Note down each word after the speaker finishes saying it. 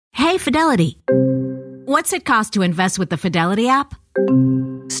Hey, Fidelity. What's it cost to invest with the Fidelity app?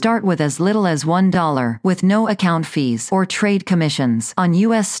 Start with as little as $1 with no account fees or trade commissions on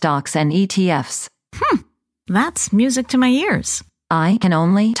U.S. stocks and ETFs. That's music to my ears. I can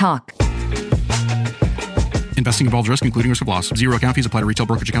only talk. Investing involves risk, including risk of loss. Zero account fees apply to retail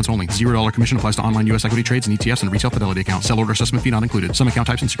brokerage accounts only. $0 commission applies to online U.S. equity trades and ETFs and retail Fidelity accounts. Sell order assessment fee not included. Some account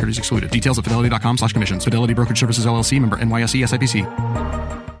types and securities excluded. Details at fidelity.com/commissions. Fidelity Brokerage Services, LLC, member NYSE, SIPC.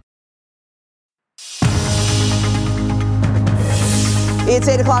 It's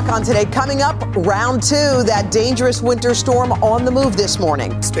 8 o'clock on Today. Coming up, round two, that dangerous winter storm on the move this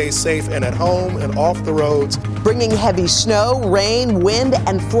morning. Stay safe and at home and off the roads. Bringing heavy snow, rain, wind,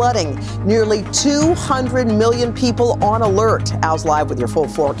 and flooding. Nearly 200 million people on alert. Al's live with your full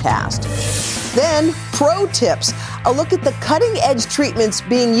forecast. Then, pro tips. A look at the cutting-edge treatments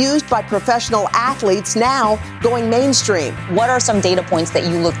being used by professional athletes now going mainstream. What are some data points that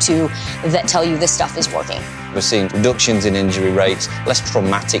you look to that tell you this stuff is working? We're seeing reductions in injury rates, less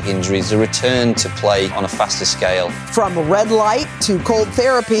traumatic injuries, a return to play on a faster scale. From red light to cold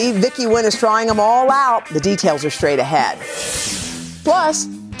therapy, Vicky Wynn is trying them all out. The details are straight ahead. Plus,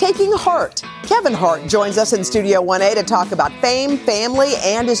 taking Hart. Kevin Hart joins us in Studio 1A to talk about fame, family,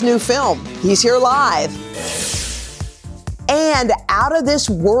 and his new film. He's here live. And out of this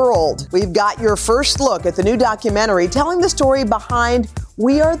world, we've got your first look at the new documentary telling the story behind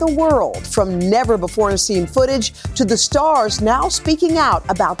We Are the World, from never-before-seen footage to the stars now speaking out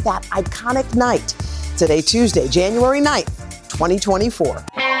about that iconic night. Today, Tuesday, January 9th, 2024.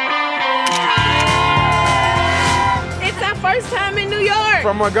 It's our first time in New York.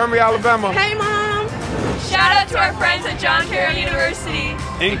 From Montgomery, Alabama. Hey, Mom. Shout out to our friends at John Carroll University.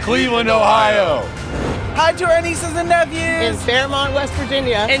 In Cleveland, Ohio. Hi to our nieces and nephews. In Fairmont, West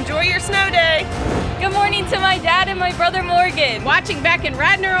Virginia. Enjoy your snow day. Good morning to my dad and my brother Morgan. Watching back in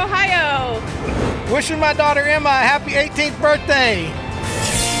Radnor, Ohio. Wishing my daughter Emma a happy 18th birthday.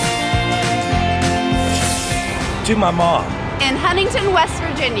 To my mom. In Huntington, West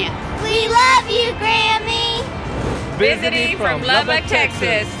Virginia. We love you, Grammy. Visiting from Lubbock,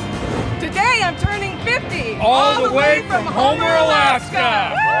 Texas. Today I'm turning 50. All the way from Homer,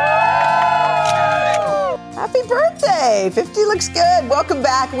 Alaska. Happy birthday. 50 looks good. Welcome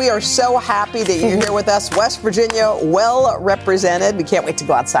back. We are so happy that you're here with us. West Virginia, well represented. We can't wait to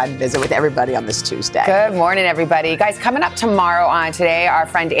go outside and visit with everybody on this Tuesday. Good morning, everybody. Guys, coming up tomorrow on Today, our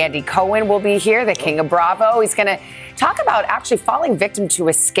friend Andy Cohen will be here, the king of Bravo. He's going to talk about actually falling victim to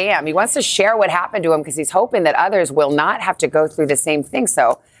a scam. He wants to share what happened to him because he's hoping that others will not have to go through the same thing.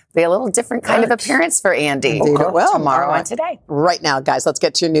 So be a little different kind of appearance for Andy. Tomorrow on Today. Right now, guys, let's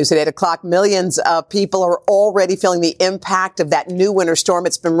get to your news at 8 o'clock. Millions of people are already feeling the impact of that new winter storm.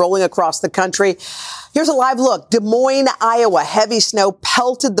 It's been rolling across the country. Here's a live look. Des Moines, Iowa. Heavy snow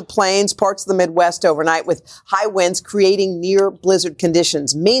pelted the plains, parts of the Midwest overnight with high winds creating near blizzard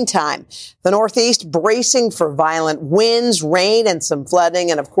conditions. Meantime, the Northeast bracing for violent winds, rain, and some flooding.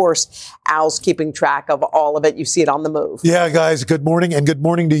 And of course, Al's keeping track of all of it. You see it on the move. Yeah, guys, good morning and good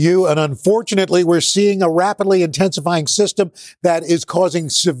morning to you. And unfortunately, we're seeing a rapidly intensifying system that is causing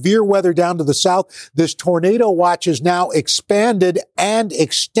severe weather down to the south. This tornado watch is now expanded and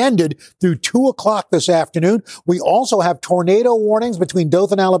extended through 2 o'clock this afternoon. We also have tornado warnings between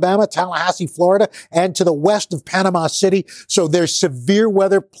Dothan, Alabama, Tallahassee, Florida, and to the west of Panama City. So there's severe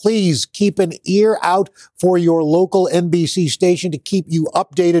weather. Please keep an ear out for your local NBC station to keep you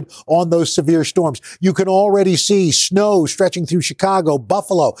updated on those severe storms. You can already see snow stretching through Chicago,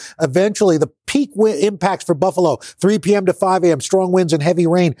 Buffalo. Eventually, the peak impacts for Buffalo, 3 p.m. to 5 a.m., strong winds and heavy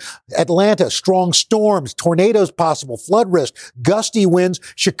rain. Atlanta, strong storms, tornadoes possible, flood risk, gusty winds.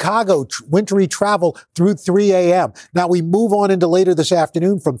 Chicago, wintry travel through 3 a.m. Now we move on into later this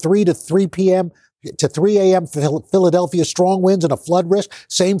afternoon from 3 to 3 p.m. to 3 a.m. Philadelphia, strong winds and a flood risk.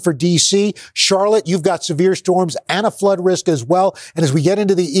 Same for D.C. Charlotte, you've got severe storms and a flood risk as well. And as we get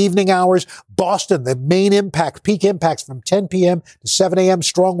into the evening hours, Boston, the main impact, peak impacts from 10 p.m. to 7 a.m.,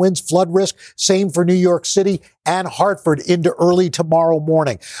 strong winds, flood risk. Same for New York City and Hartford into early tomorrow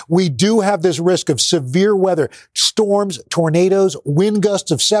morning. We do have this risk of severe weather, storms, tornadoes, wind gusts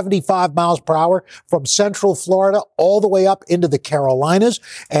of 75 miles per hour from central Florida all the way up into the Carolinas.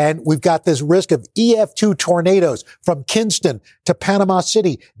 And we've got this risk of EF2 tornadoes from Kinston to Panama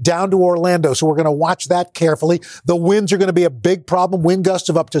City down to Orlando. So we're going to watch that carefully. The winds are going to be a big problem. Wind gusts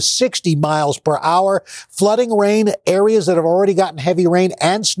of up to 60 miles per hour. Flooding rain, areas that have already gotten heavy rain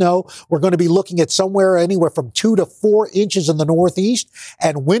and snow. We're going to be looking at anywhere from 2 to 4 inches in the northeast,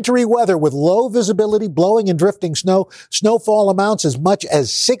 and wintry weather with low visibility, blowing and drifting snow. Snowfall amounts as much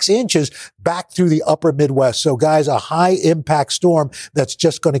as 6 inches back through the upper Midwest. So guys, a high impact storm that's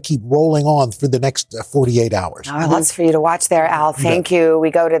just going to keep rolling on through the next 48 hours. Oh, lots for you to watch there, Al. Thank you.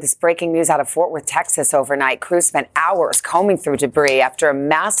 We go to this breaking news out of Fort Worth, Texas overnight. Crews spent hours combing through debris after a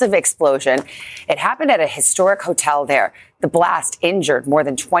massive explosion. It happened at a historic hotel there. The blast injured more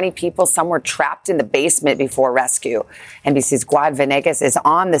than 20 people. Some were trapped in the basement before rescue. NBC's Guad Venegas is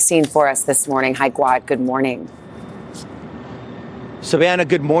on the scene for us this morning. Hi, Guad. Good morning. Savannah,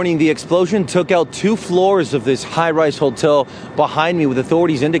 good morning. The explosion took out 2 floors of this high-rise hotel behind me, with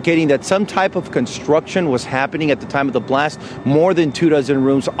authorities indicating that some type of construction was happening at the time of the blast. More than 24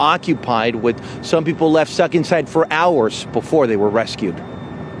 rooms occupied, with some people left stuck inside for hours before they were rescued.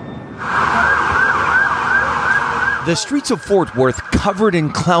 The streets of Fort Worth covered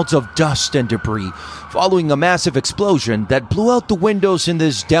in clouds of dust and debris following a massive explosion that blew out the windows in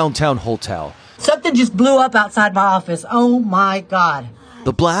this downtown hotel. Something just blew up outside my office. Oh my God.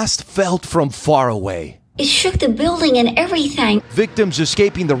 The blast felt from far away. It shook the building and everything. Victims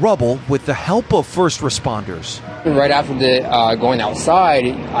escaping the rubble with the help of first responders. Right after going outside,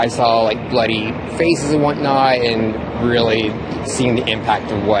 I saw like bloody faces and whatnot, and really seeing the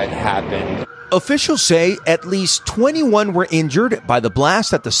impact of what happened. Officials say at least 21 were injured by the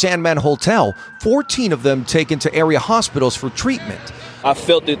blast at the Sandman Hotel, 14 of them taken to area hospitals for treatment. I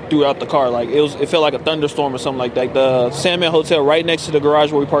felt it throughout the car. It felt like a thunderstorm or something like that. The Sandman Hotel right next to the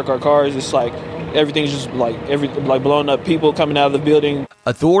garage where we park our cars, it's like everything's just like blown up, people coming out of the building.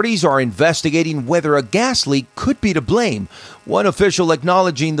 Authorities are investigating whether a gas leak could be to blame. One official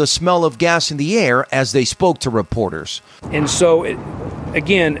acknowledging the smell of gas in the air as they spoke to reporters. And so,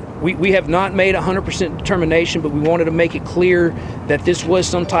 again, we have not made 100% determination, but we wanted to make it clear that this was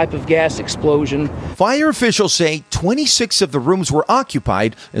some type of gas explosion. Fire officials say 26 of the rooms were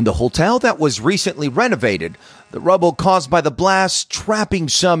occupied in the hotel that was recently renovated. The rubble caused by the blast trapping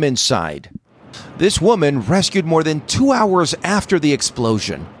some inside. This woman rescued more than 2 hours after the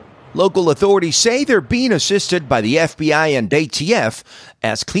explosion. Local authorities say they're being assisted by the FBI and ATF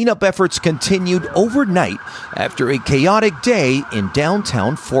as cleanup efforts continued overnight after a chaotic day in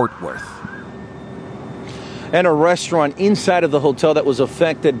downtown Fort Worth. And a restaurant inside of the hotel that was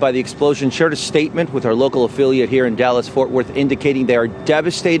affected by the explosion shared a statement with our local affiliate here in Dallas-Fort Worth indicating they are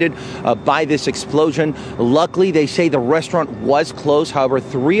devastated by this explosion. Luckily, they say the restaurant was closed. However,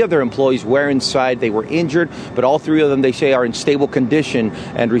 3 of their employees were inside. They were injured, but all 3 of them, they say, are in stable condition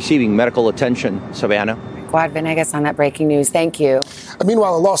and receiving medical attention. Savannah? Guad Venegas on that breaking news. Thank you.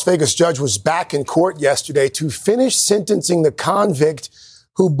 Meanwhile, a Las Vegas judge was back in court yesterday to finish sentencing the convict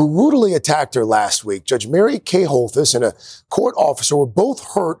who brutally attacked her last week. Judge Mary Kay Holthus and a court officer were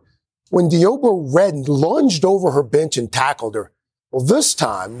both hurt when Deobra Redden lunged over her bench and tackled her. Well, this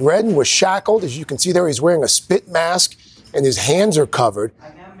time, Redden was shackled. As you can see there, he's wearing a spit mask and his hands are covered.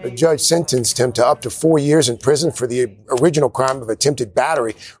 The judge sentenced him to up to 4 years in prison for the original crime of attempted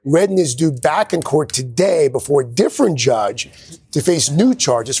battery. Redden is due back in court today before a different judge to face new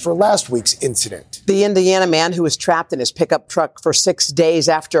charges for last week's incident. The Indiana man who was trapped in his pickup truck for 6 days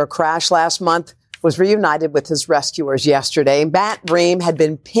after a crash last month was reunited with his rescuers yesterday. Matt Ream had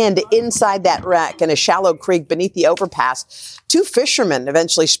been pinned inside that wreck in a shallow creek beneath the overpass. 2 fishermen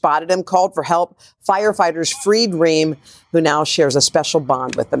eventually spotted him, called for help. Firefighters freed Ream, who now shares a special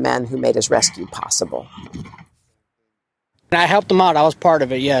bond with the men who made his rescue possible. I helped him out. I was part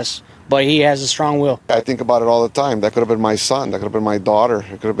of it, yes. But he has a strong will. I think about it all the time. That could have been my son. That could have been my daughter.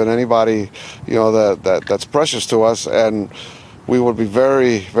 It could have been anybody, that's precious to us. And we would be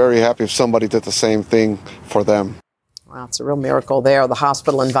very, very happy if somebody did the same thing for them. Wow, it's a real miracle there. The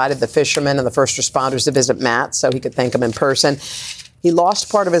hospital invited the fishermen and the first responders to visit Matt so he could thank them in person. He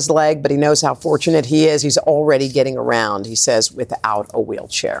lost part of his leg, but he knows how fortunate he is. He's already getting around, he says, without a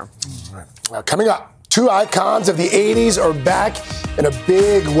wheelchair. All right. Now, coming up, 2 icons of the 80s are back in a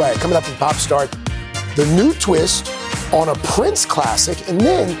big way. Coming up in Pop Start, the new twist on a Prince classic, and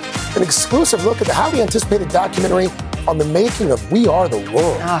then an exclusive look at the highly anticipated documentary on the making of We Are the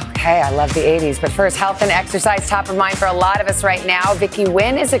World. Okay, I love the 80s. But first, health and exercise top of mind for a lot of us right now. Vicky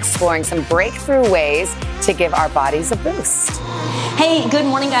Nguyen is exploring some breakthrough ways to give our bodies a boost. Hey, good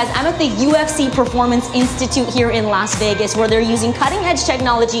morning, guys. I'm at the UFC Performance Institute here in Las Vegas, where they're using cutting-edge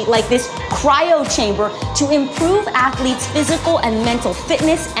technology like this cryo chamber to improve athletes' physical and mental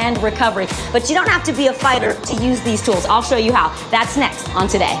fitness and recovery. But you don't have to be a fighter to use these tools. I'll show you how. That's next on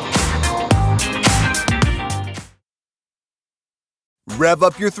Today. Rev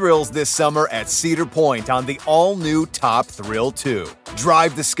up your thrills this summer at Cedar Point on the all-new Top Thrill 2.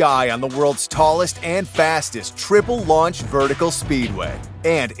 Drive the sky on the world's tallest and fastest triple-launch vertical speedway.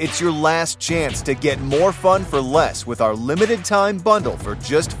 And it's your last chance to get more fun for less with our limited-time bundle for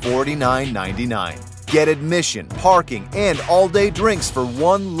just $49.99. Get admission, parking, and all-day drinks for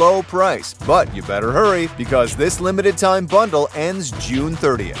one low price. But you better hurry, because this limited-time bundle ends June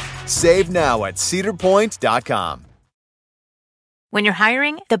 30th. Save now at cedarpoint.com. When you're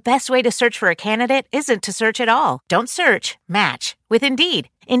hiring, the best way to search for a candidate isn't to search at all. Don't search, match with Indeed.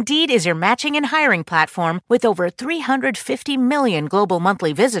 Indeed is your matching and hiring platform with over 350 million global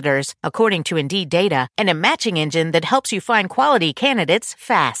monthly visitors, according to Indeed data, and a matching engine that helps you find quality candidates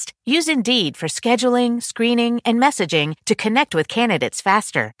fast. Use Indeed for scheduling, screening, and messaging to connect with candidates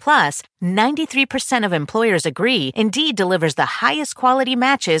faster. Plus, 93% of employers agree Indeed delivers the highest quality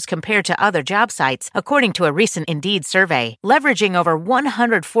matches compared to other job sites, according to a recent Indeed survey. Leveraging over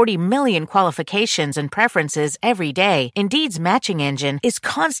 140 million qualifications and preferences every day, Indeed's matching engine is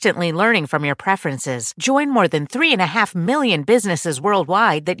constantly learning from your preferences. Join more than 3.5 million businesses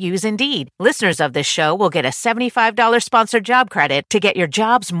worldwide that use Indeed. Listeners of this show will get a $75 sponsored job credit to get your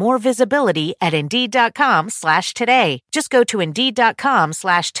jobs more visibility at Indeed.com/today. Just go to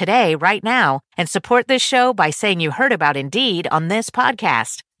Indeed.com/today right now and support this show by saying you heard about Indeed on this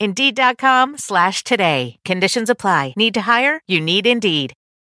podcast. Indeed.com/today. Conditions apply. Need to hire? You need Indeed.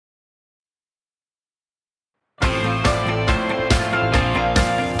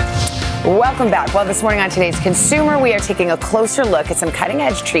 Welcome back. Well, this morning on Today's Consumer, we are taking a closer look at some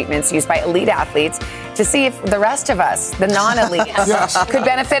cutting-edge treatments used by elite athletes to see if the rest of us, the non-elites, could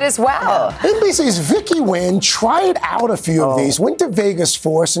benefit as well. NBC's Vicky Nguyen tried out a few of these, went to Vegas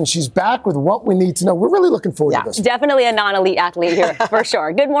for us, and she's back with what we need to know. We're really looking forward to this. Definitely a non-elite athlete here, for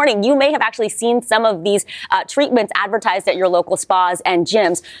sure. Good morning. You may have actually seen some of these treatments advertised at your local spas and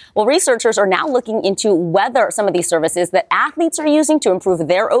gyms. Well, researchers are now looking into whether some of these services that athletes are using to improve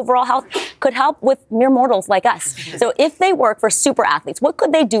their overall health could help with mere mortals like us. So if they work for super athletes, what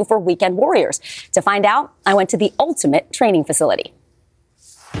could they do for weekend warriors? To find out, I went to the ultimate training facility.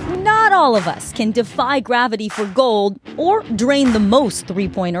 Not all of us can defy gravity for gold or drain the most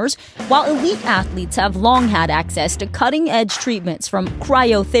three-pointers, while elite athletes have long had access to cutting-edge treatments from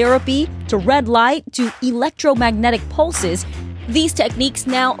cryotherapy to red light to electromagnetic pulses. These techniques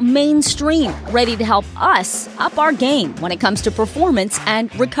now mainstream, ready to help us up our game when it comes to performance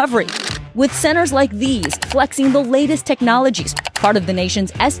and recovery. With centers like these flexing the latest technologies, part of the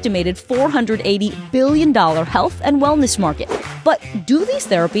nation's estimated $480 billion health and wellness market. But do these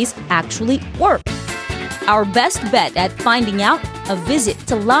therapies actually work? Our best bet at finding out, a visit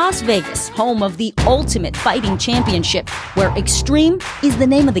to Las Vegas, home of the Ultimate Fighting Championship, where extreme is the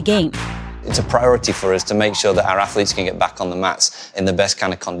name of the game. It's a priority for us to make sure that our athletes can get back on the mats in the best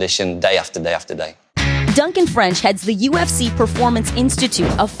kind of condition day after day after day. Duncan French heads the UFC Performance Institute,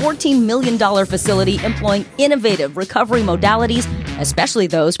 a $14 million facility employing innovative recovery modalities, especially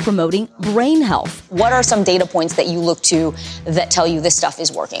those promoting brain health. What are some data points that you look to that tell you this stuff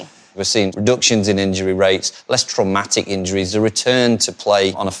is working? We're seeing reductions in injury rates, less traumatic injuries, a return to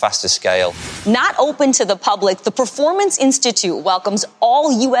play on a faster scale. Not open to the public, the Performance Institute welcomes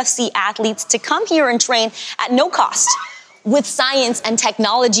all UFC athletes to come here and train at no cost. With science and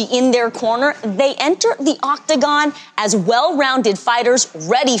technology in their corner, they enter the octagon as well-rounded fighters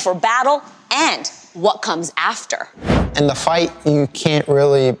ready for battle and what comes after. In the fight, you can't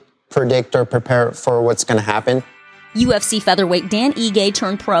really predict or prepare for what's going to happen. UFC featherweight Dan Ige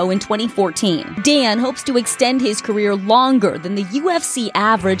turned pro in 2014. Dan hopes to extend his career longer than the UFC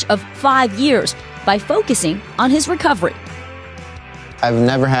average of 5 years by focusing on his recovery. I've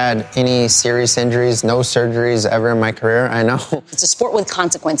never had any serious injuries, no surgeries ever in my career, I know. It's a sport with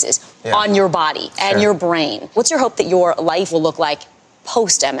consequences on your body and your brain. What's your hope that your life will look like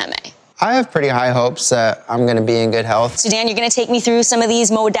post-MMA? I have pretty high hopes that I'm going to be in good health. So, Dan, you're going to take me through some of these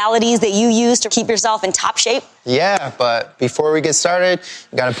modalities that you use to keep yourself in top shape? Yeah, but before we get started,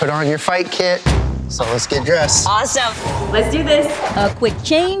 you got to put on your fight kit. So let's get dressed. Awesome. Let's do this. A quick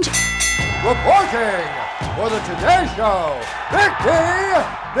change. Reporting for the Today Show, Vicky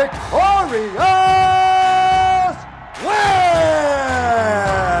Victorious Nguyen!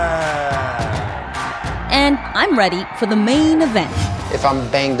 And I'm ready for the main event. If I'm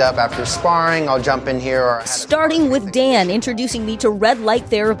banged up after sparring, I'll jump in here. Or Starting with Dan introducing me to red light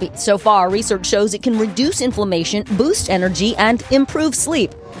therapy. So far, research shows it can reduce inflammation, boost energy, and improve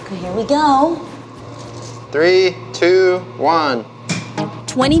sleep. Okay, here we go. 3, 2, 1.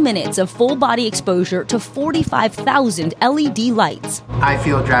 20 minutes of full body exposure to 45,000 LED lights. I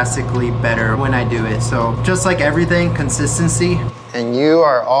feel drastically better when I do it. So just like everything, consistency. And you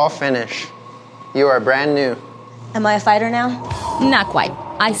are all finished. You are brand new. Am I a fighter now? Not quite.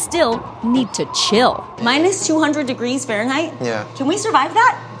 I still need to chill. Minus 200 degrees Fahrenheit? Yeah. Can we survive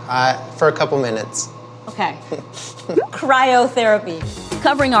that? For a couple minutes. Okay. Cryotherapy.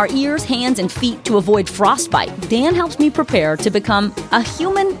 Covering our ears, hands, and feet to avoid frostbite, Dan helps me prepare to become a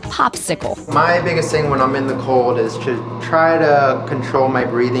human popsicle. My biggest thing when I'm in the cold is to try to control my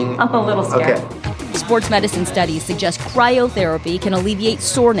breathing. I'm a little scared. Okay. Sports medicine studies suggest cryotherapy can alleviate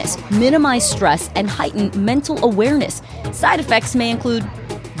soreness, minimize stress, and heighten mental awareness. Side effects may include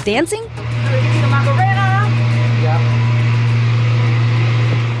dancing,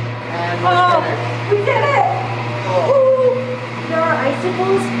 Oh, we did it! Ooh, there are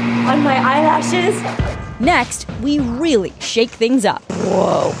icicles on my eyelashes. Next, we really shake things up.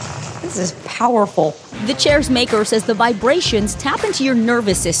 Whoa, this is powerful. The chair's maker says the vibrations tap into your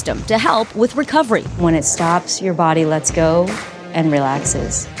nervous system to help with recovery. When it stops, your body lets go and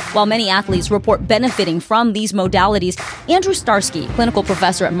relaxes. While many athletes report benefiting from these modalities, Andrew Starsky, clinical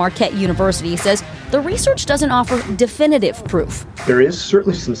professor at Marquette University, says the research doesn't offer definitive proof. There is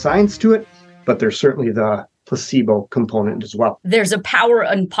certainly some science to it, but there's certainly the placebo component as well. There's a power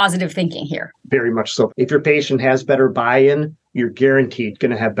in positive thinking here. Very much so. If your patient has better buy-in, you're guaranteed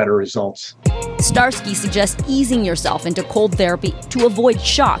going to have better results. Starsky suggests easing yourself into cold therapy to avoid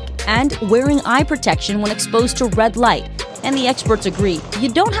shock and wearing eye protection when exposed to red light. And the experts agree, you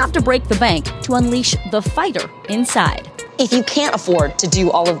don't have to break the bank to unleash the fighter inside. If you can't afford to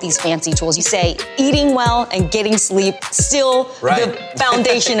do all of these fancy tools, you say eating well and getting sleep, still the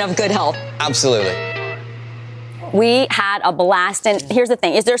foundation of good health. Absolutely. We had a blast, and here's the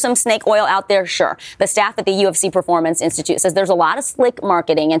thing. Is there some snake oil out there? Sure. The staff at the UFC Performance Institute says there's a lot of slick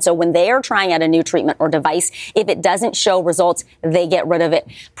marketing, and so when they are trying out a new treatment or device, if it doesn't show results, they get rid of it.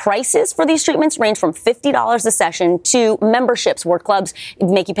 Prices for these treatments range from $50 a session to memberships where clubs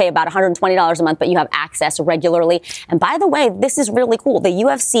make you pay about $120 a month, but you have access regularly. And by the way, this is really cool. The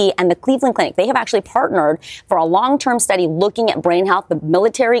UFC and the Cleveland Clinic, they have actually partnered for a long-term study looking at brain health. The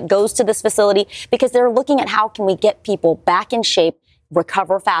military goes to this facility because they're looking at how can we get people back in shape,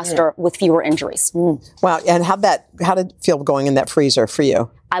 recover faster with fewer injuries. Wow. And how did it feel going in that freezer for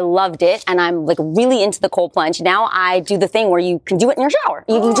you? I loved it, and I'm like really into the cold plunge. Now I do the thing where you can do it in your shower.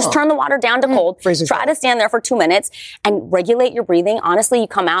 You can just turn the water down to cold, try to stand there for 2 minutes, and regulate your breathing. Honestly, you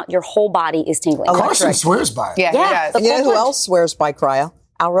come out, your whole body is tingling. Carson swears by it. Yeah. You know who else swears by cryo?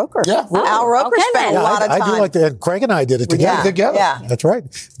 Al Roker. Yeah, Al Roker spent a lot of time. I do like that. Craig and I did it together. Yeah. That's right.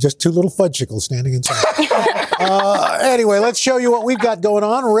 Just two little fudgesicles standing inside. Anyway, let's show you what we've got going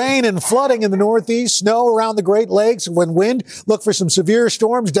on. Rain and flooding in the Northeast, snow around the Great Lakes. When wind, look for some severe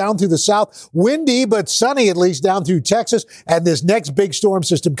storms down through the South. Windy, but sunny at least down through Texas. And this next big storm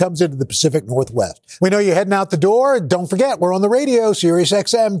system comes into the Pacific Northwest. We know you're heading out the door. Don't forget, we're on the radio, Sirius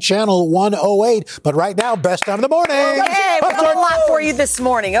XM, channel 108. But right now, best time of the morning. Okay, we have a lot for you this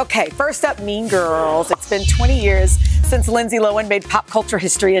morning. Okay, first up, Mean Girls. It's been 20 years since Lindsay Lohan made pop culture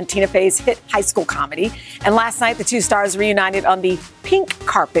history in Tina Fey's hit high school comedy. And last night, the two stars reunited on the pink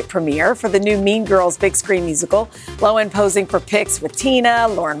carpet premiere for the new Mean Girls big screen musical. Lohan posing for pics with Tina,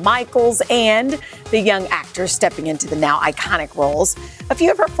 Lorne Michaels, and the young actors stepping into the now iconic roles. A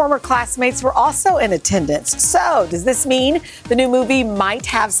few of her former classmates were also in attendance. So, does this mean the new movie might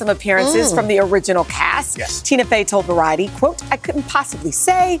have some appearances from the original cast? Yes. Tina Fey told Variety, quote, "I couldn't possibly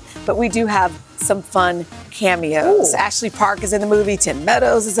say, but we do have some fun cameos." Ashley Park is in the movie. Tim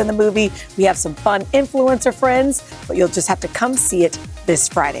Meadows is in the movie. We have some fun influencer friends, but you'll just have to come see it this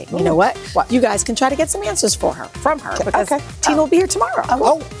Friday. You know what? You guys can try to get some answers from her, because Tina will be here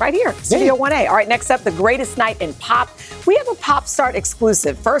tomorrow. Right here, Studio 1A. All right, next up, the greatest night in pop. We have a Pop Start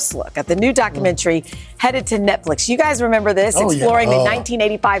exclusive first look at the new documentary headed to Netflix. You guys remember this, exploring the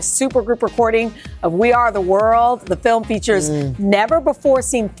 1985 supergroup recording of We Are the World. The film features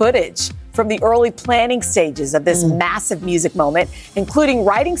never-before-seen footage from the early planning stages of this massive music moment, including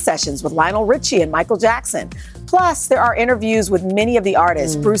writing sessions with Lionel Richie and Michael Jackson. Plus, there are interviews with many of the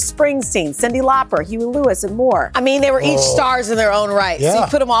artists, Bruce Springsteen, Cyndi Lauper, Huey Lewis, and more. I mean, they were each stars in their own right. Yeah. So you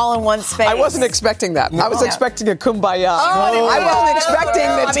put them all in one space. I wasn't expecting that. I was expecting a kumbaya. I wasn't expecting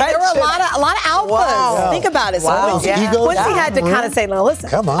the I mean, there were a lot of alphas. Wow. Think about it. Wow. So Quincy had to kind of say, no, listen.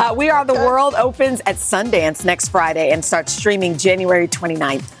 Come on. We Are the World opens at Sundance next Friday and starts streaming January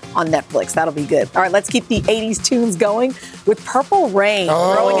 29th on Netflix. That'll be good. All right, let's keep the 80s tunes going with Purple Rain,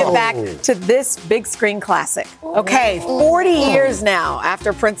 throwing it back to this big screen classic. Okay, 40 years now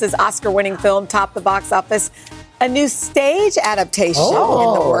after Prince's Oscar-winning film topped the box office, a new stage adaptation in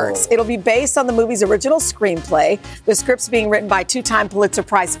the works. It'll be based on the movie's original screenplay. The script's being written by two-time Pulitzer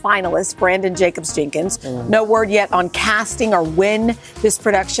Prize finalist Brandon Jacobs-Jenkins. No word yet on casting or when this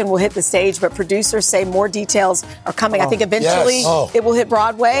production will hit the stage, but producers say more details are coming. I think eventually it will hit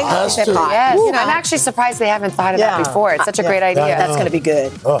Broadway. Yes. I'm actually surprised they haven't thought of that before. It's such a great idea. That's going to be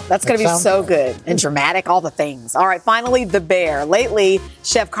good. That's going to be so good and dramatic, all the things. All right, finally, The Bear. Lately,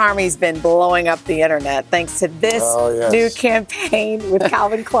 Chef Carmi's been blowing up the internet thanks to this new campaign with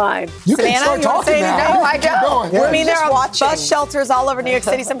Calvin Klein. You can start talking now. No, I don't. Yeah. I mean, there are watching. bus shelters all over New York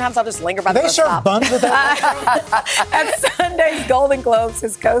City. Sometimes I'll just linger by the bus stop. buns with that? At Sunday's Golden Globes,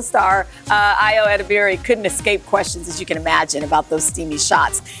 his co-star, Ayo Edebiri, couldn't escape questions, as you can imagine, about those steamy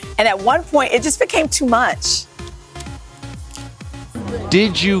shots. And at one point, it just became too much.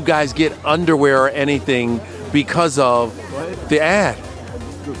 Did you guys get underwear or anything because of the ad?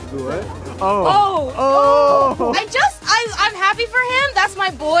 I'm happy for him. That's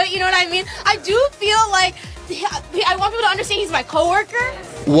my boy. You know what I mean? I do feel like I want people to understand he's my coworker.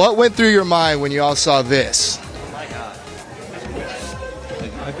 What went through your mind when you all saw this?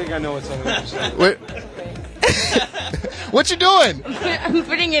 I think I know what's on the other side. Wait. What you doing? I'm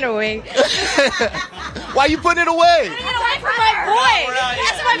putting it away. Why you putting it away? Putting it away for my boy.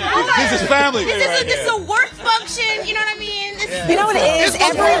 That's my boy. This is family. This is a work function. You know what I mean? You know what it is?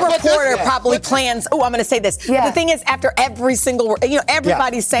 Every reporter probably plans. Oh, I'm going to say this. Yeah. The thing is, after every single,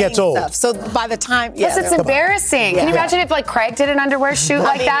 everybody's saying stuff. So by the time, Plus, it's embarrassing. Can you imagine if like Craig did an underwear shoot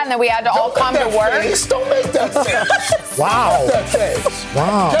like that, and then we had to all come to work? Don't make that face. Wow. Don't make that face.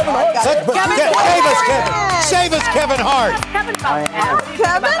 Wow. Kevin Hart. Save us, Kevin Hart. Kevin Hart.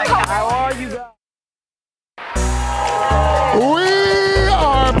 How are you guys? We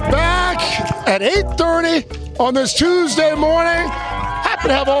are back at 8:30 on this Tuesday morning. Happy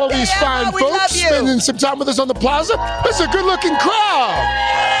to have all these fine folks spending some time with us on the plaza. It's a good-looking crowd.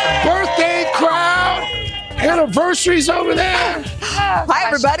 Birthday crowd. Anniversaries over there. Hi,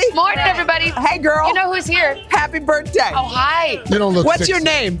 everybody. Morning, everybody. Hey, girl. You know who's here? Happy birthday. Oh, hi. You don't look What's 60. your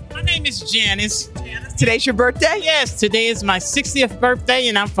name? My name is Janice. Today's your birthday? Yes, today is my 60th birthday,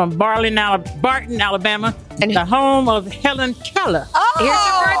 and I'm from Barton, Alabama, and the home of Helen Keller. Oh, here's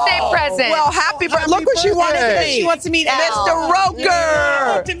your birthday present. Well, happy birthday. Look what she wanted to meet. She wants to meet Mr. Roker. Yeah,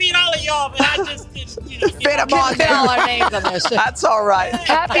 I want to meet all of y'all, but I just fit them on fit all our names on this. That's all right.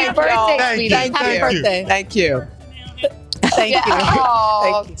 Happy birthday, sweetie. Happy birthday. Thank you. Thank you.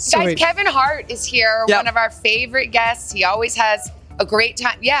 Oh, Thank you. guys, Sweet. Kevin Hart is here, one of our favorite guests. He always has a great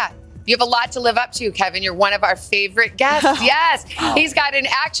time. Yeah. You have a lot to live up to, Kevin. You're one of our favorite guests. Yes. He's got an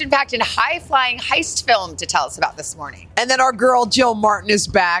action-packed and high-flying heist film to tell us about this morning. And then our girl Jill Martin is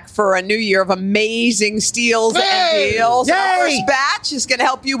back for a new year of amazing steals and deals. Yay! Our first batch is going to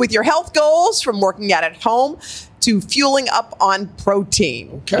help you with your health goals, from working out at home to fueling up on protein.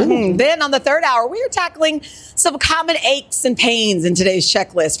 Okay. Then on the third hour, we are tackling some common aches and pains in today's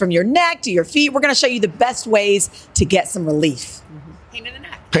checklist. From your neck to your feet, we're going to show you the best ways to get some relief. Pain in the neck.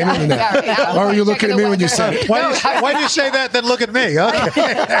 Pain in the neck. Why were you looking at me when you said it? Why do you say that, then look at me? Okay.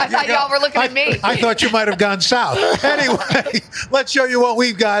 I thought y'all were looking at me. I thought you might have gone south. Anyway, let's show you what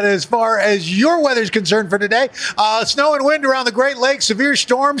we've got as far as your weather's concerned for today. Snow and wind around the Great Lakes, severe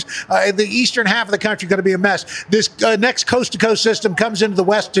storms in the eastern half of the country, going to be a mess. This next coast-to-coast system comes into the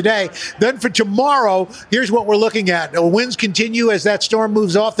west today. Then for tomorrow, here's what we're looking at. Winds continue as that storm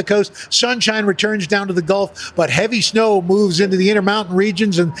moves off the coast. Sunshine returns down to the Gulf, but heavy snow moves into the Intermountain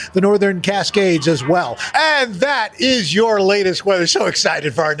regions and the northern Cascades as well. And that is your latest weather. So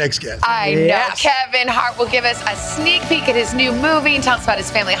excited for our next guest. I know. Kevin Hart will give us a sneak peek at his new movie and tell us about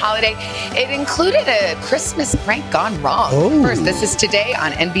his family holiday. It included a Christmas prank gone wrong. Oh. First, this is Today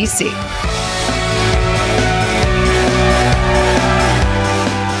on NBC.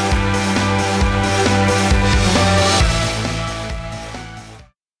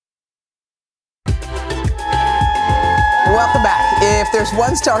 Welcome back. If there's there's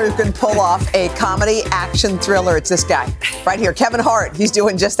one star who can pull off a comedy action thriller. It's this guy right here, Kevin Hart. He's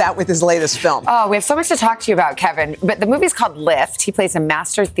doing just that with his latest film. Oh, we have so much to talk to you about, Kevin. But the movie's called Lift. He plays a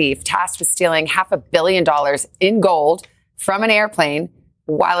master thief tasked with stealing $500 million in gold from an airplane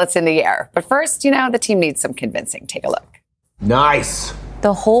while it's in the air. But first, the team needs some convincing. Take a look. Nice.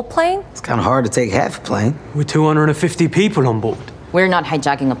 The whole plane? It's kind of hard to take half a plane. With 250 people on board. We're not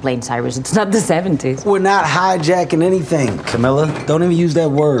hijacking a plane, Cyrus. It's not the 70s. We're not hijacking anything, Camilla. Don't even use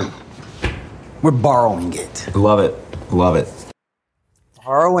that word. We're borrowing it. Love it. Love it.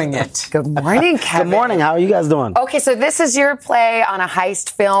 Borrowing it. Good morning, Kevin. Good morning. How are you guys doing? Okay, so this is your play on a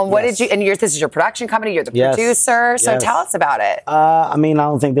heist film. What did you? And this is your production company. You're the producer. So tell us about it. I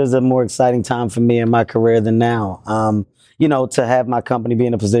don't think there's a more exciting time for me in my career than now. To have my company be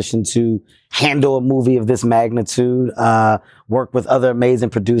in a position to handle a movie of this magnitude, work with other amazing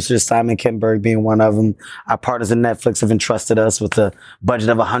producers, Simon Kinberg being one of them. Our partners at Netflix have entrusted us with a budget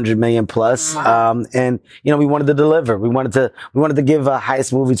of $100 million plus. And we wanted to deliver. We wanted to give a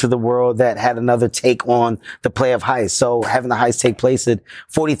heist movie to the world that had another take on the play of heist. So having the heist take place at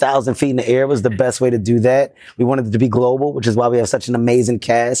 40,000 feet in the air was the best way to do that. We wanted it to be global, which is why we have such an amazing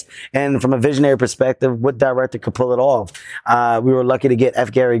cast. And from a visionary perspective, what director could pull it off? We were lucky to get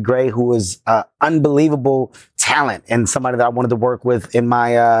F. Gary Gray, who was unbelievable talent and somebody that I wanted to work with in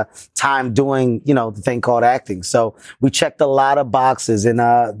my time doing, the thing called acting. So we checked a lot of boxes, and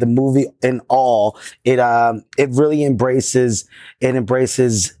the movie in all, it really embraces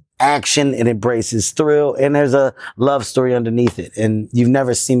action, it embraces thrill, and there's a love story underneath it. And you've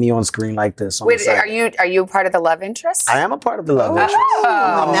never seen me on screen like this. Wait, are you part of the love interest? I am a part of the love interest.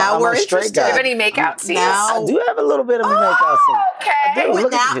 Now I'm we're a straight interested. guy. Do you have any makeout scenes? I do have a little bit of a makeout scene. Okay.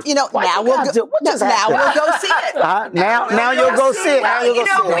 Look now, at you. now we'll go. Now we'll go see it. Now you'll go see it. Now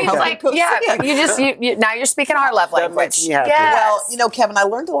you'll go see it. Now you're speaking our love language. Well, Kevin, I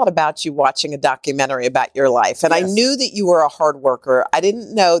learned a lot about you watching a documentary about your life, and I knew that you were a hard worker. I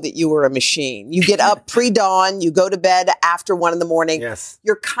didn't know that you were a machine. You get up pre-dawn, you go to bed after 1 a.m. Yes.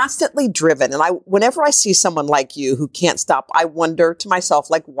 You're constantly driven, and whenever I see someone like you who can't stop, I wonder to myself,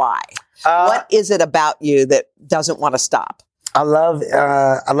 why? What is it about you that doesn't want to stop? I love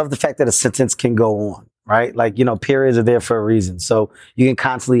the fact that a sentence can go on, right? Periods are there for a reason. So you can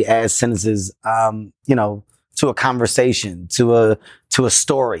constantly add sentences, to a conversation, to a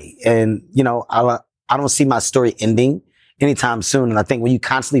story. And, I don't see my story ending anytime soon. And I think when you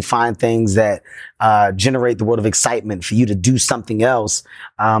constantly find things that generate the world of excitement for you to do something else,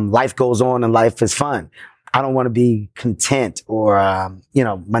 life goes on and life is fun. I don't want to be content or,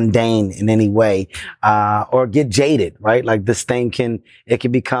 mundane in any way, or get jaded, right? This thing can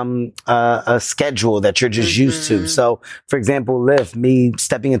become a schedule that you're just used to. So, for example, Lift, me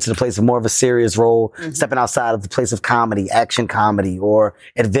stepping into the place of more of a serious role, stepping outside of the place of comedy, action comedy, or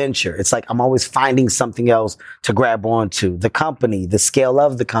adventure. It's I'm always finding something else to grab onto. The company, the scale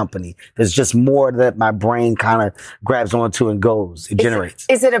of the company, there's just more that my brain kind of grabs onto and goes. It generates.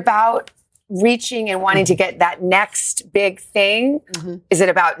 Is it about reaching and wanting to get that next big thing? Is it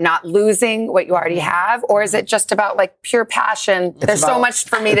about not losing what you already have? Or is it just about pure passion? There's so much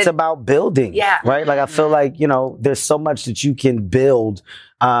for me It's about building. Yeah. Right? I feel there's so much that you can build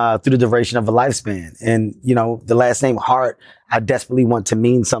through the duration of a lifespan. And, the last name Hart, I desperately want to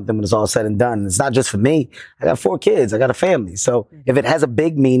mean something when it's all said and done. And it's not just for me. I got 4 kids. I got a family. So if it has a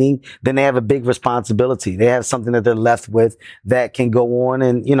big meaning, then they have a big responsibility. They have something that they're left with that can go on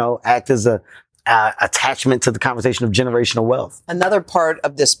and, act as a attachment to the conversation of generational wealth. Another part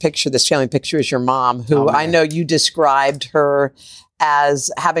of this picture, this family picture, is your mom, who I know you described her as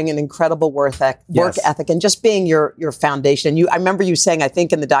having an incredible work ethic and just being your foundation. And I remember you saying, I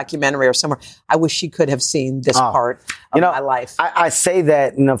think in the documentary or somewhere, I wish she could have seen this part of my life. I say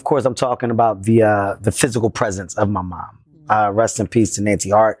that, and of course I'm talking about the physical presence of my mom. Rest in peace to Nancy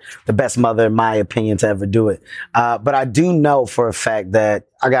Hart, the best mother, in my opinion, to ever do it. But I do know for a fact that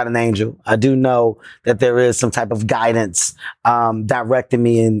I got an angel. I do know that there is some type of guidance directing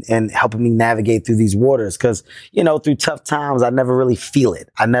me and helping me navigate through these waters. Because, through tough times, I never really feel it.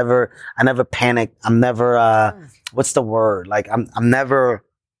 I never panic. I'm never, what's the word? I'm never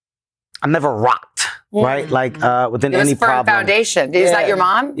rocked. Right? Within any problem. Foundation. Is that your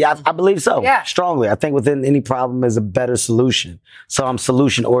mom? Yeah, I believe so. Yeah. Strongly. I think within any problem is a better solution. So I'm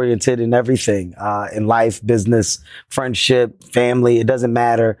solution oriented in everything, in life, business, friendship, family. It doesn't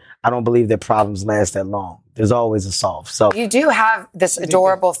matter. I don't believe that problems last that long. There's always a solve. So you do have this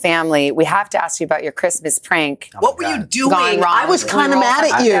adorable family. We have to ask you about your Christmas prank. What were you doing? I was kind of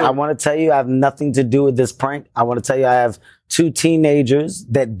mad at you. I want to tell you, I have nothing to do with this prank. I want to tell you, I have two teenagers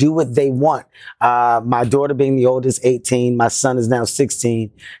that do what they want. My daughter being the oldest, 18. My son is now 16.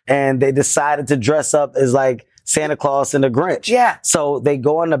 And they decided to dress up as like Santa Claus and the Grinch. Yeah. So they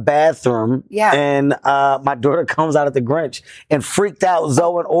go in the bathroom. Yeah. And my daughter comes out of the Grinch and freaked out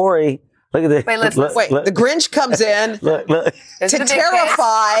Zoe and Ori. Look at this. Wait, listen. Wait, the Grinch comes in look. This to is a big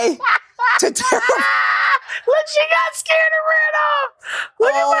terrify. Look, she got scared and ran off.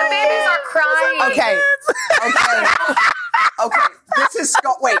 Look at my babies are crying. Okay. This is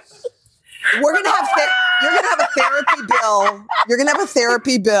wait. We're gonna have you're gonna have a therapy bill. You're gonna have a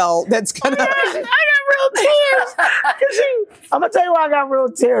therapy bill that's gonna. I got real tears. I'm gonna tell you why I got real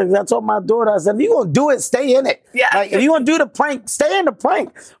tears. I told my daughter, I said, if you're gonna do it, stay in it. Yeah. Like, if you're gonna do the prank, stay in the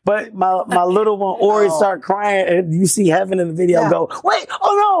prank. But my little one, Ori, started crying, and you see Heaven in the video go, wait,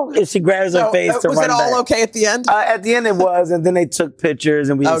 oh no. And she grabs her face to run back. Was it all okay at the end? At the end it was, and then they took pictures,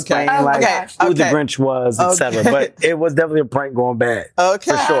 and we explained who the Grinch was, etc. But it was definitely a prank going bad.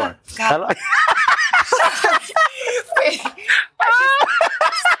 Okay. For sure.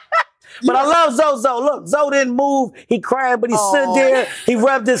 But I love Zoe. Look, Zoe didn't move. He cried, but he stood there. He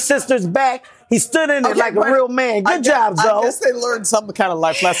rubbed his sister's back. He stood in it like a real man. Good job, Zoe. I guess they learned some kind of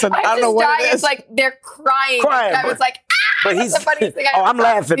life lesson. I don't know what it is. It's like they're crying. It's like, but he's, that's the funniest thing I'm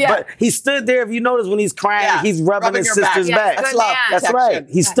laughing. Yeah. But he stood there. If you notice, when he's crying, he's rubbing his sister's back. That's love. That's right.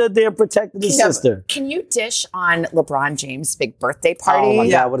 He stood there and protected his sister. Can you dish on LeBron James' big birthday party? Oh my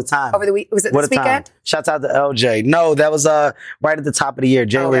God, what a time. Over the week, was it what this a time. weekend? Shouts out to LJ. No, that was right at the top of the year,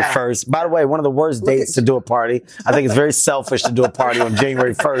 January 1st. By the way, one of the worst dates to do a party. I think it's very selfish to do a party on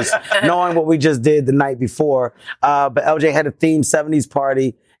January 1st, knowing what we just did the night before. But LJ had a themed 70s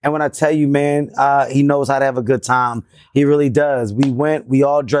party. And when I tell you, man, he knows how to have a good time. He really does. We went, we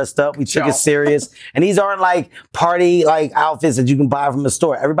all dressed up, we took it serious. And these aren't like party like outfits that you can buy from the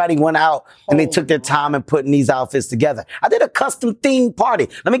store. Everybody went out and they took their time in putting these outfits together. I did a custom themed party.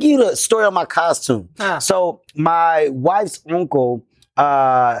 Let me give you the story of my costume. So my wife's uncle,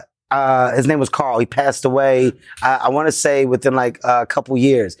 his name was Carl. He passed away, I want to say within like a couple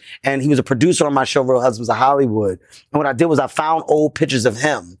years. And he was a producer on my show, Real Husbands of Hollywood. And what I did was I found old pictures of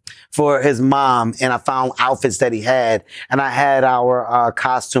him for his mom, and I found outfits that he had. And I had our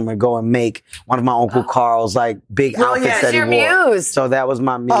costumer go and make one of my Uncle Carl's like big outfits that he wore. Muse. So that was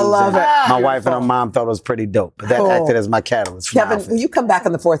my muse. I love it. My wife and her mom thought it was pretty dope. But that acted as my catalyst. Kevin, will you come back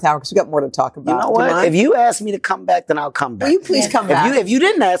in the fourth hour? Because we got more to talk about. You know what? If you ask me to come back, then I'll come back. Will you please come back? If you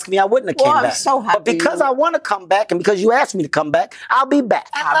didn't ask me, I wouldn't have came back. I'm so happy. But because I want to come back and because you asked me to come back, I'll be back.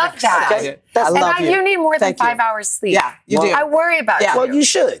 I love that. Okay? That's you need more than 5 hours sleep. Yeah, you do. I worry about you. Well, you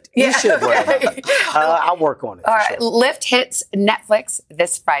should. You should worry about it. I'll work on it. All right. Lyft hits Netflix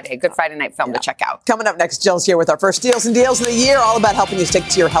this Friday. Good Friday night film to check out. Coming up next, Jill's here with our first deals and deals of the year, all about helping you stick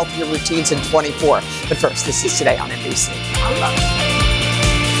to your healthier routines in 24. But first, this is Today on NBC. I love it.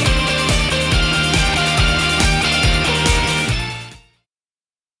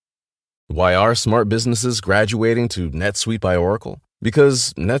 Why are smart businesses graduating to NetSuite by Oracle?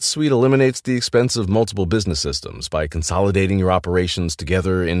 Because NetSuite eliminates the expense of multiple business systems by consolidating your operations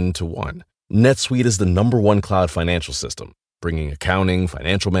together into one. NetSuite is the #1 cloud financial system, bringing accounting,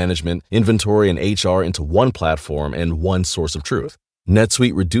 financial management, inventory, and HR into one platform and one source of truth.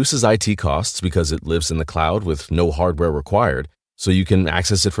 NetSuite reduces IT costs because it lives in the cloud with no hardware required, so you can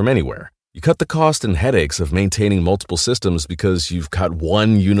access it from anywhere. You cut the cost and headaches of maintaining multiple systems because you've got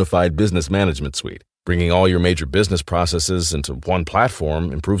one unified business management suite. Bringing all your major business processes into one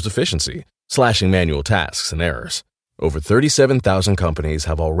platform improves efficiency, slashing manual tasks and errors. Over 37,000 companies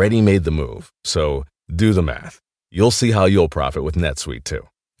have already made the move, so do the math. You'll see how you'll profit with NetSuite too.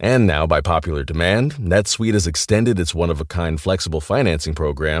 And now, by popular demand, NetSuite has extended its one-of-a-kind flexible financing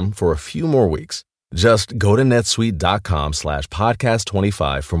program for a few more weeks. Just go to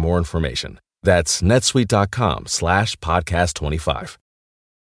netsuite.com/podcast25 for more information. That's netsuite.com/podcast25.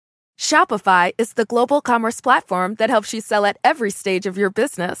 Shopify is the global commerce platform that helps you sell at every stage of your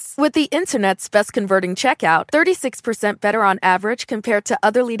business. With the internet's best converting checkout, 36% better on average compared to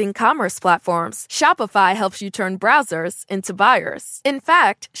other leading commerce platforms, Shopify helps you turn browsers into buyers. In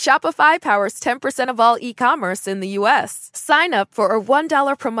fact, Shopify powers 10% of all e-commerce in the U.S. Sign up for a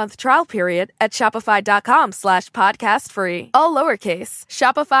 $1 per month trial period at shopify.com/podcastfree. All lowercase,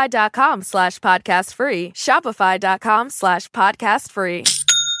 shopify.com/podcastfree, shopify.com/podcastfree.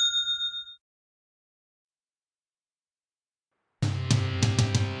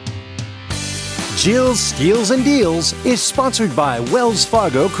 Jill's Steals and Deals is sponsored by Wells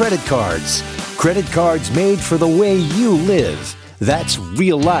Fargo Credit Cards. Credit cards made for the way you live. That's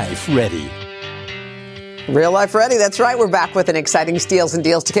real life ready. Real Life Ready. That's right. We're back with an exciting Steals and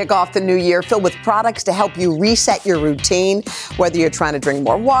Deals to kick off the new year, filled with products to help you reset your routine. Whether you're trying to drink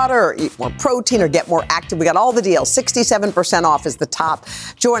more water or eat more protein or get more active, we got all the deals. 67% off is the top.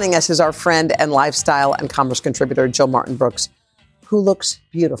 Joining us is our friend and lifestyle and commerce contributor, Jill Martin Brooks, who looks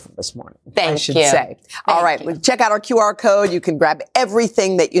beautiful this morning, I should say. All right, check out our QR code. You can grab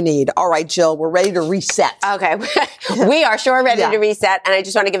everything that you need. All right, Jill, we're ready to reset. Okay, we are sure ready to reset. And I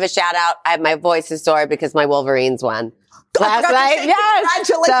just want to give a shout out. My voice is sore because my Wolverines won last night. Yes.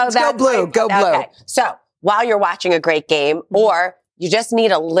 Congratulations. Go blue. Go blue. Okay. So while you're watching a great game or you just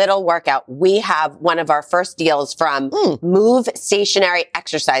need a little workout, we have one of our first deals from Move Stationary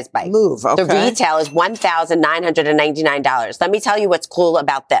Exercise Bike. Move, okay. The retail is $1,999. Let me tell you what's cool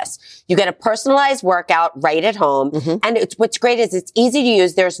about this. You get a personalized workout right at home. And what's great is it's easy to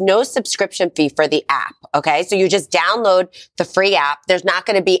use. There's no subscription fee for the app. Okay. So you just download the free app. There's not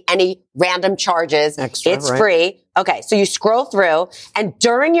going to be any random charges. Extra, it's free. Okay. So you scroll through and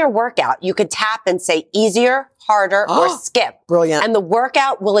during your workout, you could tap and say easier, harder, or skip. Brilliant. And the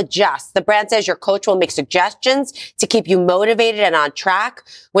workout will adjust. The brand says your coach will make suggestions to keep you motivated and on track.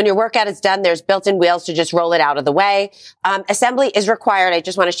 When your workout is done, there's built-in wheels to just roll it out of the way. Assembly is required. I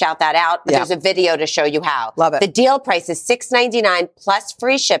just want to shout that out. But there's a video to show you how. Love it. The deal price is $6.99 plus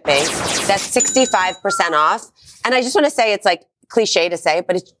free shipping. That's 65% off. And I just want to say it's like cliche to say,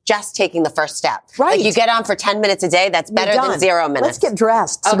 but it's just taking the first step. Right. Like you get on for 10 minutes a day. That's better than 0 minutes. Let's get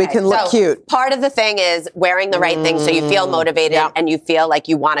dressed so we can look cute. Part of the thing is wearing the right thing so you feel motivated and you feel like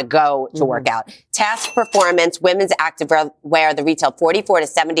you want to go to work out. Task Performance, women's activewear, the retail 44 to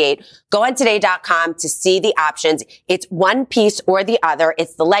 78. Go on today.com to see the options. It's one piece or the other.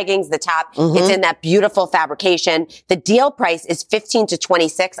 It's the leggings, the top. It's in that beautiful fabrication. The deal price is 15 to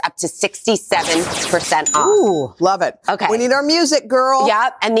 26, up to 67% off. Ooh, love it. Okay. We need our music, girl.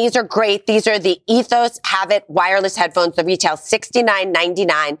 Yep. And these are great. These are the Ethos Habit wireless headphones. The retail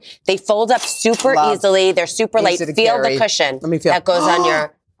 $69.99. They fold up super easily. They're super light. Feel carry. the cushion Let me feel. that goes on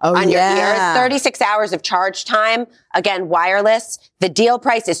your your ears. 36 hours of charge time. Again, wireless. The deal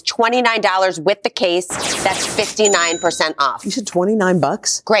price is $29 with the case. That's 59% off. You said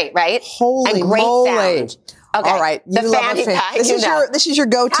 $29? Great, right? Holy and great moly. sound. Okay. All right. The fanny pack. This is your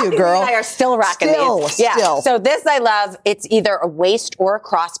go-to, Abby girl. and I are still rocking these. Still. So this I love. It's either a waist or a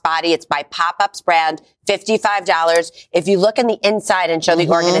crossbody. It's by Pop-Ups brand. $55. If you look in the inside and show the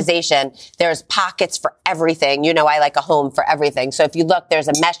organization, there's pockets for everything. You know, I like a home for everything. So if you look, there's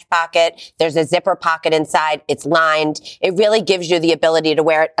a mesh pocket. There's a zipper pocket inside. It's lined. It really gives you the ability to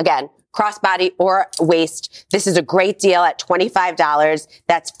wear it, again, crossbody or waist. This is a great deal at $25.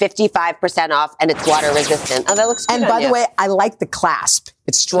 That's 55% off, and it's water resistant. Oh, that looks good. And by the way, I like the clasp.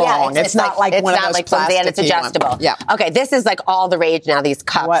 It's strong. Yeah, it's not like one of those plastic. And it's adjustable. Yeah. Okay, this is like all the rage now, these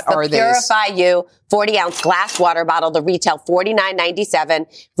cups. What are these? Purify You 40-ounce glass water bottle. The retail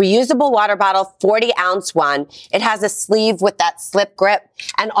 $49.97. Reusable water bottle, 40-ounce one. It has a sleeve with that slip grip.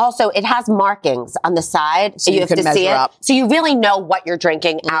 And also, it has markings on the side. So you have can to measure see it. up. So you really know what you're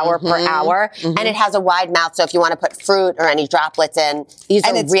drinking hour per hour. And it has a wide mouth. So if you want to put fruit or any droplets in, these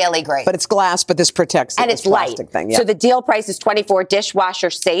are really great. But it's glass, but this protects it. And it's light. Thing, yeah. So the deal price is $24. Dishwasher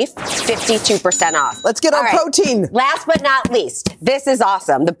safe, 52% off. Let's get our protein. Last but not least, this is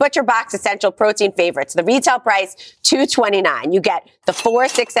awesome. The Butcher Box Essential Protein Favorites. The retail price, $229. You get the 4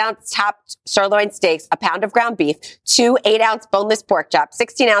 6-ounce topped sirloin steaks, a pound of ground beef, 2 8-ounce boneless pork chops,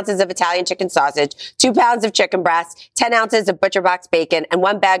 16 ounces of Italian chicken sausage, 2 pounds of chicken breast, 10 ounces of Butcher Box bacon, and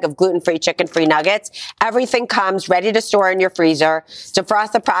 1 bag of gluten-free chicken-free nuggets. Everything comes ready to store in your freezer.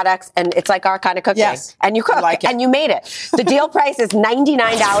 Defrost the products, and it's like our kind of cooking. Yes. And you cook, and you made it. The deal price is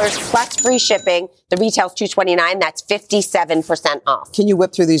 $99 plus free shipping. The retail's $229. That's 57% off. Can you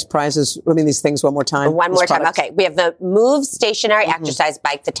whip through these these things one more time? One more time. Okay. We have the Move Stationary Exercise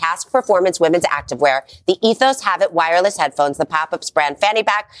Bike, the Task Performance Women's Activewear, the Ethos Habit wireless headphones, the Pop-Ups brand fanny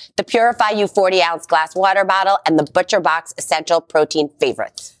pack, the Purify You 40-ounce glass water bottle, and the Butcher Box Essential Protein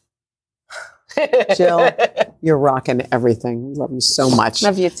Favorites. Jill, you're rocking everything. We love you so much.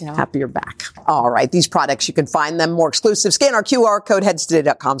 Love you too. Happy you're back. All right. These products, you can find them more exclusive. Scan our QR code, head to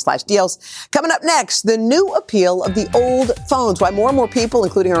today.com/deals. Coming up next, the new appeal of the old phones. Why more and more people,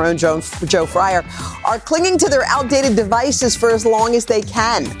 including our own Joe Fryer, are clinging to their outdated devices for as long as they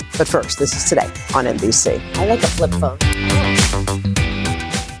can. But first, this is Today on NBC. I like a flip phone.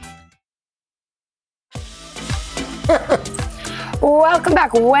 Welcome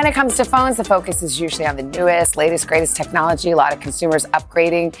back. When it comes to phones, the focus is usually on the newest, latest, greatest technology. A lot of consumers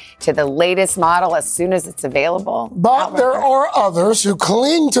upgrading to the latest model as soon as it's available. But there are others who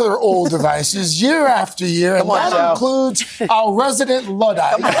cling to their old devices year after year, and that includes our resident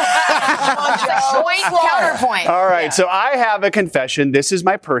Luddite. Counterpoint. All right, so I have a confession. This is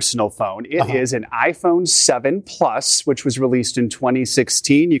my personal phone. It is an iPhone 7 Plus, which was released in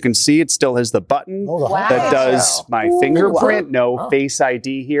 2016. You can see it still has the button that does my fingerprint. No Face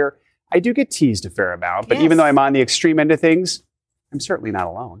ID here. I do get teased a fair amount, but even though I'm on the extreme end of things, I'm certainly not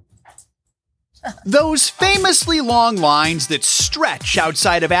alone. Those famously long lines that stretch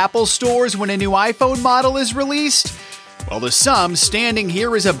outside of Apple stores when a new iPhone model is released? Well, to some, standing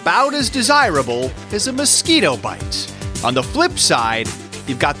here is about as desirable as a mosquito bite. On the flip side,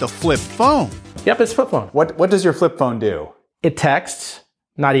 you've got the flip phone. Yep, it's flip phone. What does your flip phone do? It texts,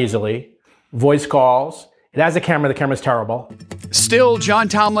 not easily, voice calls. It has a camera. The camera's terrible. Still, John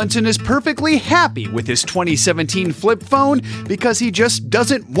Tomlinson is perfectly happy with his 2017 flip phone because he just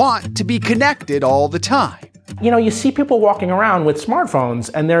doesn't want to be connected all the time. You know, you see people walking around with smartphones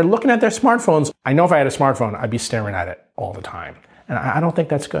and they're looking at their smartphones. I know if I had a smartphone, I'd be staring at it all the time. And I don't think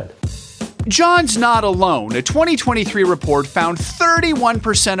that's good. John's not alone. A 2023 report found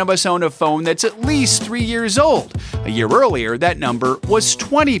 31% of us own a phone that's at least 3 years old. A year earlier, that number was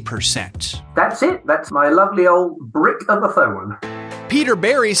 20%. That's it. That's my lovely old brick of a phone. Peter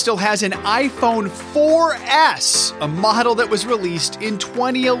Barry still has an iPhone 4S, a model that was released in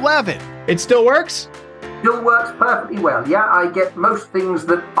 2011. It still works? Still works perfectly well. Yeah, I get most things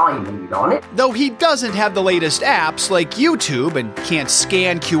that I need on it. Though he doesn't have the latest apps like YouTube and can't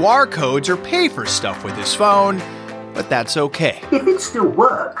scan QR codes or pay for stuff with his phone, but that's okay. If it still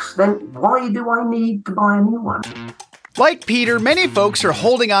works, then why do I need to buy a new one? Like Peter, many folks are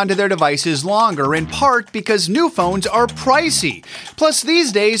holding on to their devices longer, in part because new phones are pricey. Plus,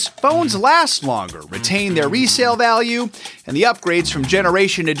 these days, phones last longer, retain their resale value, and the upgrades from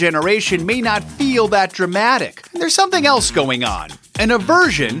generation to generation may not feel that dramatic. And there's something else going on, an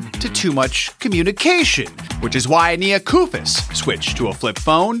aversion to too much communication, which is why Nia Kufis switched to a flip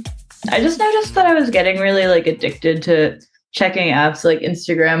phone. I just noticed that I was getting really addicted to checking apps like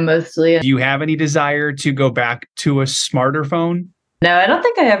Instagram mostly. Do you have any desire to go back to a smarter phone? No, I don't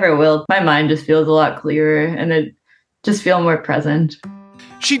think I ever will. My mind just feels a lot clearer and it just feel more present.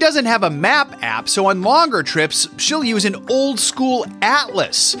 She doesn't have a map app, so on longer trips, she'll use an old school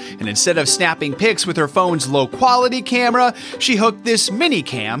atlas. And instead of snapping pics with her phone's low quality camera, she hooked this mini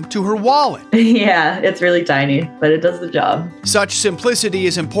cam to her wallet. Yeah, it's really tiny, but it does the job. Such simplicity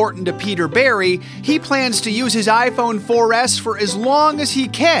is important to Peter Barry. He plans to use his iPhone 4S for as long as he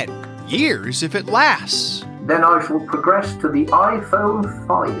can. Years if it lasts. Then I shall progress to the iPhone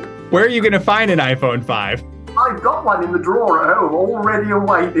 5. Where are you going to find an iPhone 5? I've got one in the drawer at home, already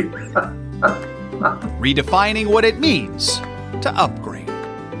awaiting. Redefining what it means to upgrade.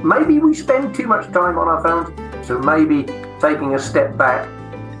 Maybe we spend too much time on our phones, so maybe taking a step back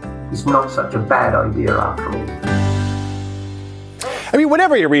is not such a bad idea after all. I mean,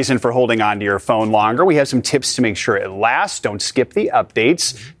 whatever your reason for holding on to your phone longer, we have some tips to make sure it lasts. Don't skip the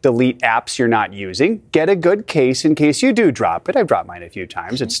updates. Delete apps you're not using. Get a good case in case you do drop it. I've dropped mine a few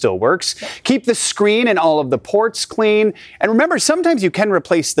times. It still works. Keep the screen and all of the ports clean. And remember, sometimes you can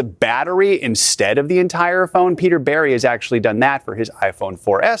replace the battery instead of the entire phone. Peter Barry has actually done that for his iPhone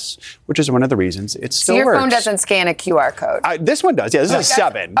 4S, which is one of the reasons it still works. So your phone doesn't scan a QR code? This one does. Yeah, this is a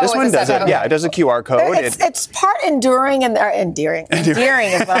 7. This one does it. Yeah, it does a QR code. It's part enduring and endearing. Endearing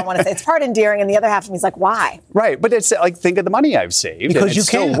is what I want to say. It's part endearing, and the other half of me is like, why? Right, but it's like, think of the money I've saved. Because and you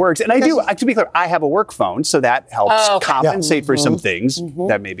still can. Works. And I do, to be clear, I have a work phone, so that helps compensate for some things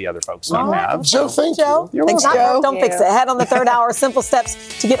that maybe other folks don't have. Joe, thank you. You're Thanks, welcome. Joe. Don't fix it. Head on the third hour. Simple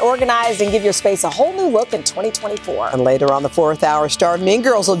steps to get organized and give your space a whole new look in 2024. And later on the fourth hour, star Mean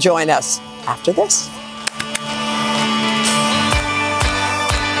Girls will join us after this.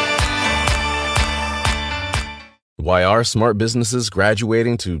 Why are smart businesses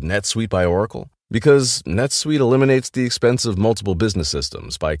graduating to NetSuite by Oracle? Because NetSuite eliminates the expense of multiple business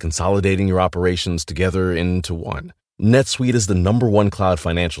systems by consolidating your operations together into one. NetSuite is the #1 cloud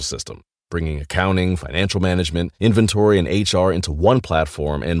financial system, bringing accounting, financial management, inventory, and HR into one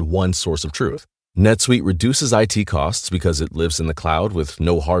platform and one source of truth. NetSuite reduces IT costs because it lives in the cloud with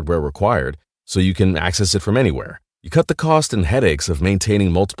no hardware required, so you can access it from anywhere. You cut the cost and headaches of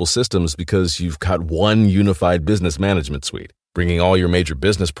maintaining multiple systems because you've got one unified business management suite. Bringing all your major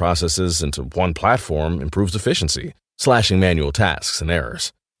business processes into one platform improves efficiency, slashing manual tasks and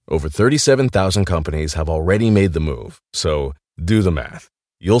errors. Over 37,000 companies have already made the move, so do the math.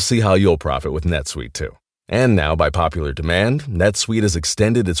 You'll see how you'll profit with NetSuite too. And now, by popular demand, NetSuite has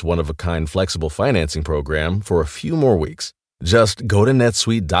extended its one-of-a-kind flexible financing program for a few more weeks. Just go to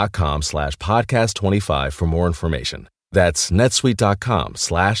netsuite.com/podcast25 for more information. That's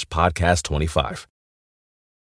netsuite.com/podcast25.